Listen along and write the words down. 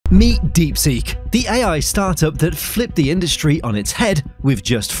Meet DeepSeek, the AI startup that flipped the industry on its head with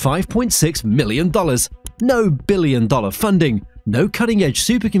just $5.6 million. No billion-dollar funding, no cutting-edge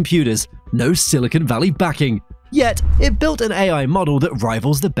supercomputers, no Silicon Valley backing. Yet, it built an AI model that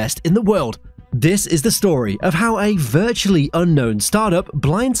rivals the best in the world. This is the story of how a virtually unknown startup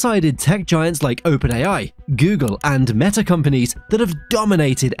blindsided tech giants like OpenAI, Google, and Meta companies that have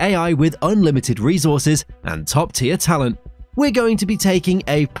dominated AI with unlimited resources and top-tier talent. We're going to be taking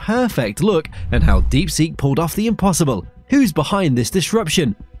a perfect look at how DeepSeek pulled off the impossible, who's behind this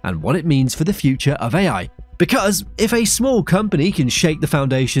disruption, and what it means for the future of AI. Because if a small company can shake the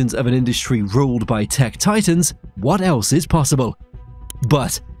foundations of an industry ruled by tech titans, what else is possible?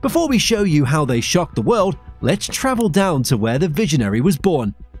 But before we show you how they shocked the world, let's travel down to where the visionary was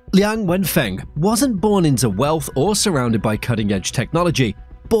born. Liang Wenfeng wasn't born into wealth or surrounded by cutting-edge technology.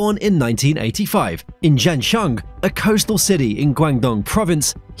 Born in 1985 in Zhansheng, a coastal city in Guangdong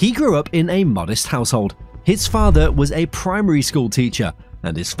province, he grew up in a modest household. His father was a primary school teacher,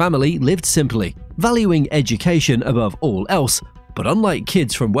 and his family lived simply, valuing education above all else. But unlike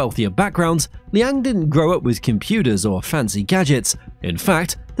kids from wealthier backgrounds, Liang didn't grow up with computers or fancy gadgets. In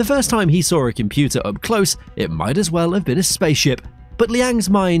fact, the first time he saw a computer up close, it might as well have been a spaceship. But Liang's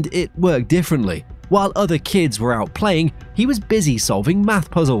mind, it worked differently. While other kids were out playing, he was busy solving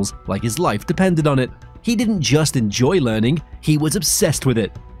math puzzles, like his life depended on it. He didn't just enjoy learning, he was obsessed with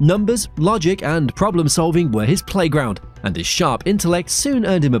it. Numbers, logic, and problem-solving were his playground, and his sharp intellect soon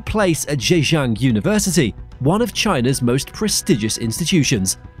earned him a place at Zhejiang University, one of China's most prestigious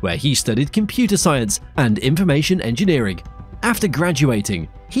institutions, where he studied computer science and information engineering. After graduating,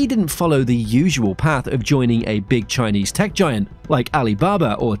 he didn't follow the usual path of joining a big Chinese tech giant like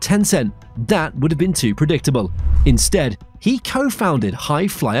Alibaba or Tencent. That would have been too predictable. Instead, he co-founded High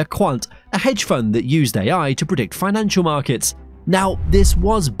Flyer Quant, a hedge fund that used AI to predict financial markets. Now, this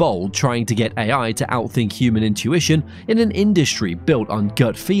was bold, trying to get AI to outthink human intuition in an industry built on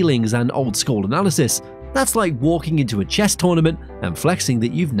gut feelings and old-school analysis. That's like walking into a chess tournament and flexing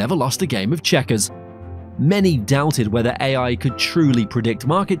that you've never lost a game of checkers. Many doubted whether AI could truly predict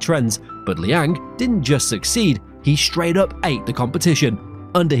market trends, but Liang didn't just succeed, he straight up ate the competition.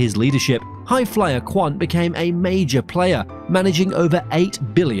 Under his leadership, High Flyer Quant became a major player, managing over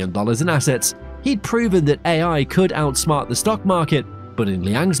 $8 billion in assets. He'd proven that AI could outsmart the stock market, but in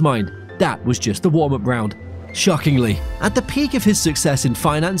Liang's mind, that was just the warm-up round. Shockingly, at the peak of his success in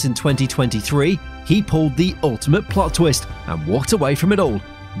finance in 2023, he pulled the ultimate plot twist and walked away from it all.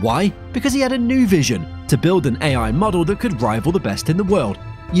 Why? Because he had a new vision to build an AI model that could rival the best in the world,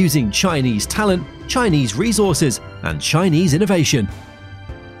 using Chinese talent, Chinese resources, and Chinese innovation.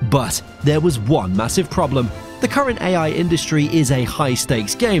 But there was one massive problem. The current AI industry is a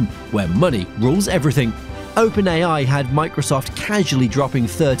high-stakes game where money rules everything. OpenAI had Microsoft casually dropping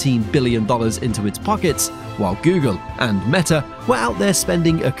 $13 billion into its pockets, while Google and Meta were out there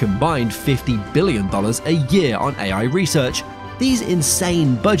spending a combined $50 billion a year on AI research. These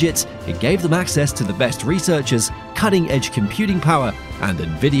insane budgets, it gave them access to the best researchers, cutting-edge computing power, and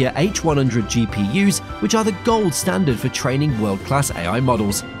Nvidia H100 GPUs, which are the gold standard for training world-class AI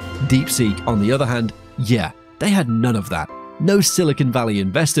models. DeepSeek, on the other hand, yeah, they had none of that. No Silicon Valley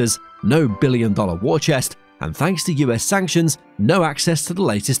investors, no billion-dollar war chest, and thanks to US sanctions, no access to the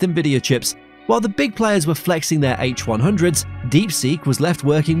latest Nvidia chips. While the big players were flexing their H100s, DeepSeek was left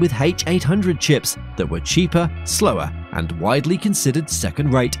working with H800 chips that were cheaper, slower, and widely considered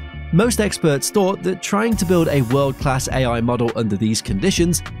second-rate. Most experts thought that trying to build a world-class AI model under these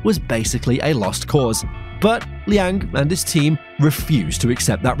conditions was basically a lost cause. But Liang and his team refused to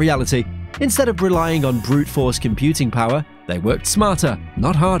accept that reality. Instead of relying on brute force computing power, they worked smarter,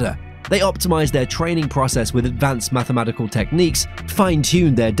 not harder. They optimized their training process with advanced mathematical techniques,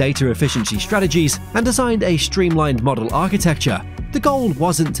 fine-tuned their data efficiency strategies, and designed a streamlined model architecture. The goal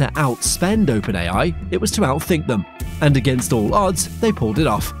wasn't to outspend OpenAI, it was to outthink them. And against all odds, they pulled it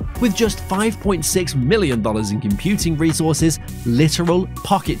off. With just $5.6 million in computing resources, literal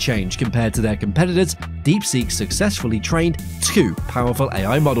pocket change compared to their competitors, DeepSeek successfully trained two powerful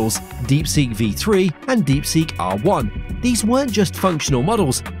AI models, DeepSeek V3 and DeepSeek R1. These weren't just functional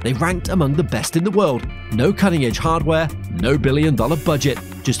models, they ranked among the best in the world. No cutting-edge hardware, no billion-dollar budget,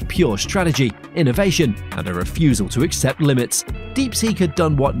 just pure strategy, innovation, and a refusal to accept limits. DeepSeek had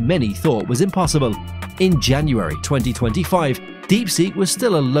done what many thought was impossible. In January 2025, DeepSeek was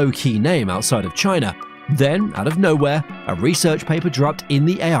still a low-key name outside of China. Then, out of nowhere, a research paper dropped in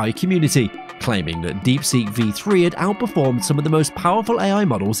the AI community, claiming that DeepSeek V3 had outperformed some of the most powerful AI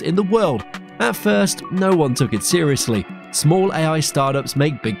models in the world. At first, no one took it seriously. Small AI startups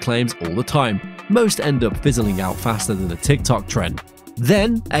make big claims all the time. Most end up fizzling out faster than a TikTok trend.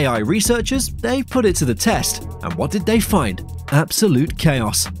 Then, AI researchers, they put it to the test. And what did they find? Absolute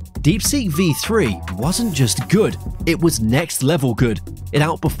chaos. DeepSeek v3 wasn't just good, it was next level good. It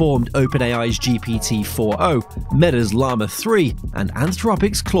outperformed OpenAI's GPT-4o, Meta's Llama 3, and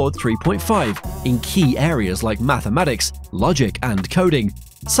Anthropic's Claude 3.5 in key areas like mathematics, logic, and coding.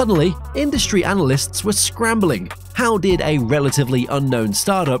 Suddenly, industry analysts were scrambling. How did a relatively unknown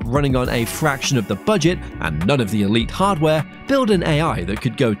startup running on a fraction of the budget and none of the elite hardware build an AI that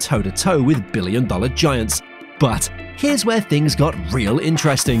could go toe-to-toe with billion-dollar giants? But here's where things got real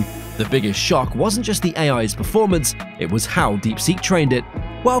interesting. The biggest shock wasn't just the AI's performance, it was how DeepSeek trained it.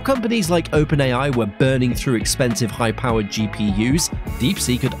 While companies like OpenAI were burning through expensive high-powered GPUs,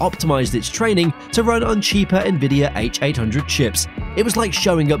 DeepSeek had optimized its training to run on cheaper Nvidia H800 chips. It was like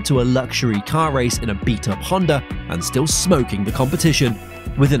showing up to a luxury car race in a beat-up Honda and still smoking the competition.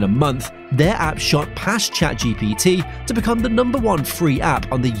 Within a month, their app shot past ChatGPT to become the #1 free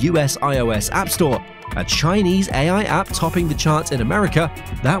app on the US iOS App Store. A Chinese AI app topping the charts in America,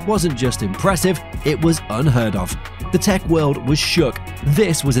 that wasn't just impressive, it was unheard of. The tech world was shook.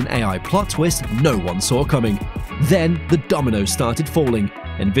 This was an AI plot twist no one saw coming. Then, the dominoes started falling.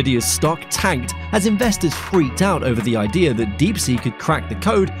 Nvidia's stock tanked as investors freaked out over the idea that DeepSeek could crack the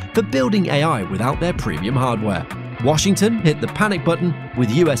code for building AI without their premium hardware. Washington hit the panic button,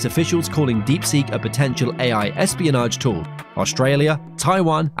 with US officials calling DeepSeek a potential AI espionage tool. Australia,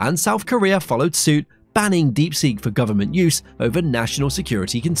 Taiwan, and South Korea followed suit, banning DeepSeek for government use over national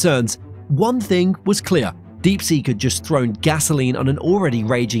security concerns. One thing was clear, DeepSeek had just thrown gasoline on an already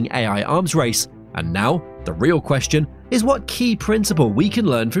raging AI arms race. And now, the real question is what key principle we can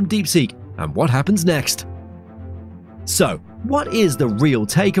learn from DeepSeek, and what happens next. So, what is the real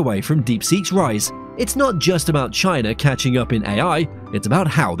takeaway from DeepSeek's rise? It's not just about China catching up in AI, it's about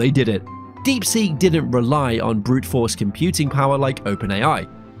how they did it. DeepSeek didn't rely on brute force computing power like OpenAI.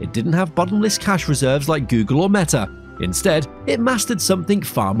 It didn't have bottomless cash reserves like Google or Meta. Instead, it mastered something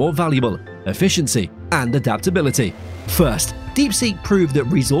far more valuable: efficiency and adaptability. First, DeepSeek proved that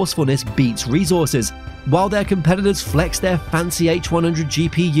resourcefulness beats resources. While their competitors flexed their fancy H100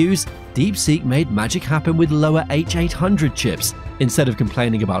 GPUs, DeepSeek made magic happen with lower H800 chips. Instead of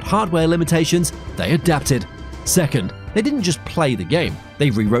complaining about hardware limitations, they adapted. Second, they didn't just play the game, they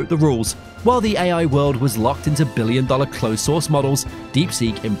rewrote the rules. While the AI world was locked into billion-dollar closed-source models,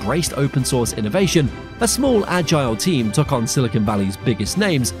 DeepSeek embraced open-source innovation. A small, agile team took on Silicon Valley's biggest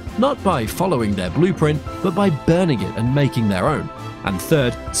names, not by following their blueprint, but by burning it and making their own. And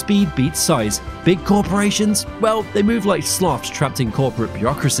third, speed beats size. Big corporations? Well, they move like sloths trapped in corporate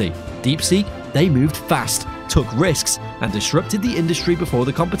bureaucracy. DeepSeek? They moved fast, took risks, and disrupted the industry before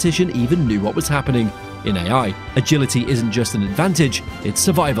the competition even knew what was happening. In AI, agility isn't just an advantage, it's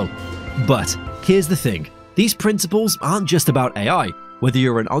survival. But here's the thing, these principles aren't just about AI. Whether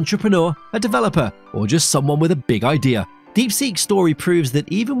you're an entrepreneur, a developer, or just someone with a big idea, DeepSeek's story proves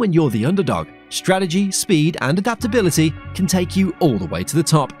that even when you're the underdog, strategy, speed, and adaptability can take you all the way to the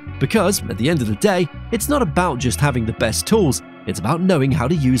top. Because, at the end of the day, it's not about just having the best tools, it's about knowing how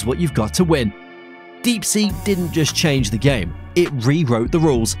to use what you've got to win. DeepSeek didn't just change the game, it rewrote the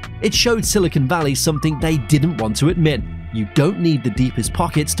rules. It showed Silicon Valley something they didn't want to admit. You don't need the deepest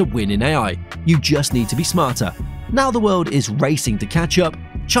pockets to win in AI, you just need to be smarter. Now the world is racing to catch up.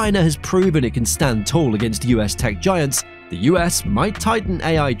 China has proven it can stand tall against US tech giants. The US might tighten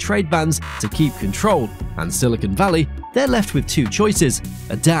AI trade bans to keep control, and Silicon Valley, they're left with two choices: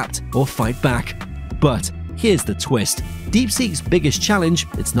 adapt or fight back. But here's the twist. DeepSeek's biggest challenge,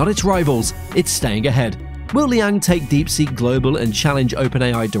 it's not its rivals, it's staying ahead. Will Liang take DeepSeek global and challenge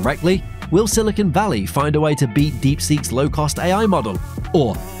OpenAI directly? Will Silicon Valley find a way to beat DeepSeek's low-cost AI model?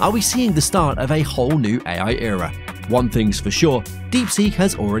 Or are we seeing the start of a whole new AI era? One thing's for sure, DeepSeek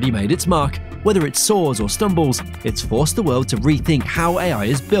has already made its mark. Whether it soars or stumbles, it's forced the world to rethink how AI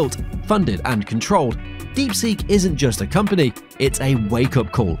is built, funded, and controlled. DeepSeek isn't just a company, it's a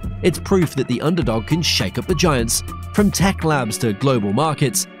wake-up call. It's proof that the underdog can shake up the giants. From tech labs to global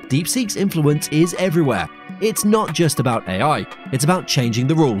markets, DeepSeek's influence is everywhere. It's not just about AI, it's about changing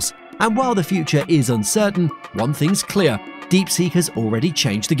the rules. And while the future is uncertain, one thing's clear, DeepSeek has already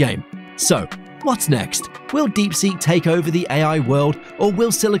changed the game. So, what's next? Will DeepSeek take over the AI world, or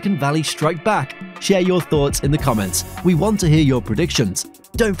will Silicon Valley strike back? Share your thoughts in the comments. We want to hear your predictions.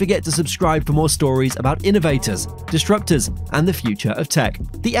 Don't forget to subscribe for more stories about innovators, disruptors, and the future of tech.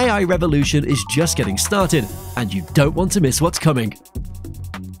 The AI revolution is just getting started, and you don't want to miss what's coming.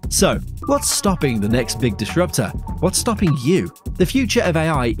 So, what's stopping the next big disruptor? What's stopping you? The future of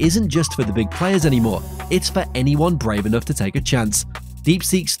AI isn't just for the big players anymore, it's for anyone brave enough to take a chance.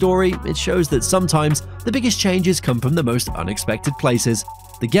 DeepSeek's story, it shows that sometimes The biggest changes come from the most unexpected places.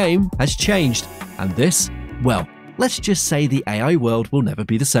 The game has changed, and this, well, let's just say the AI world will never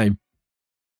be the same.